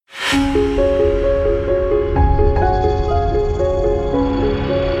Hi,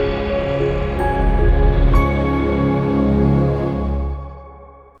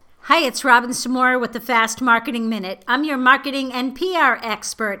 it's Robin Samora with the Fast Marketing Minute. I'm your marketing and PR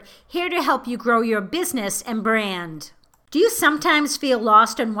expert, here to help you grow your business and brand. Do you sometimes feel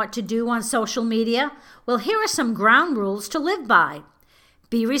lost on what to do on social media? Well, here are some ground rules to live by.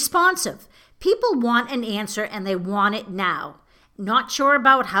 Be responsive. People want an answer and they want it now. Not sure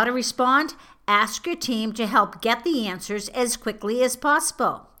about how to respond? Ask your team to help get the answers as quickly as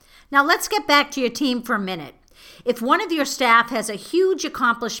possible. Now let's get back to your team for a minute. If one of your staff has a huge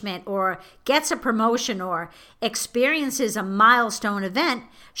accomplishment or gets a promotion or experiences a milestone event,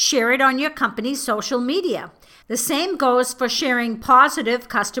 share it on your company's social media. The same goes for sharing positive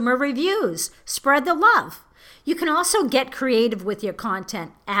customer reviews. Spread the love. You can also get creative with your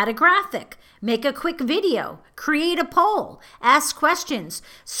content. Add a graphic, make a quick video, create a poll, ask questions,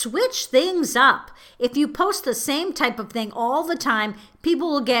 switch things up. If you post the same type of thing all the time,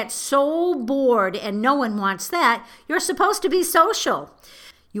 people will get so bored and no one wants that. You're supposed to be social.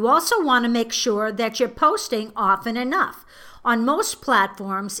 You also want to make sure that you're posting often enough. On most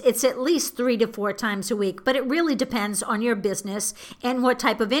platforms, it's at least 3 to 4 times a week, but it really depends on your business and what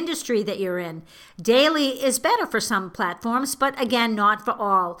type of industry that you're in. Daily is better for some platforms, but again, not for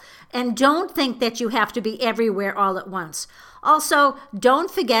all. And don't think that you have to be everywhere all at once. Also,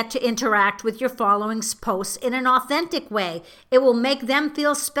 don't forget to interact with your following's posts in an authentic way. It will make them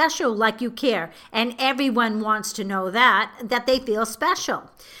feel special, like you care, and everyone wants to know that they feel special.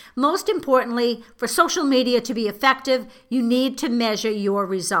 Most importantly, for social media to be effective, you need to measure your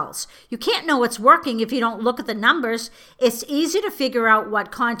results. You can't know what's working if you don't look at the numbers. It's easy to figure out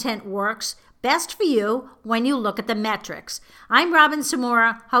what content works best for you when you look at the metrics. I'm Robin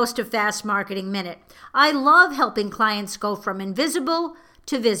Samora, host of Fast Marketing Minute. I love helping clients go from invisible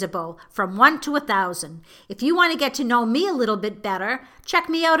to visible, from 1 to 1,000. If you want to get to know me a little bit better, check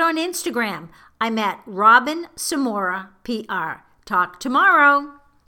me out on Instagram. I'm at Robin Samora PR. Talk tomorrow.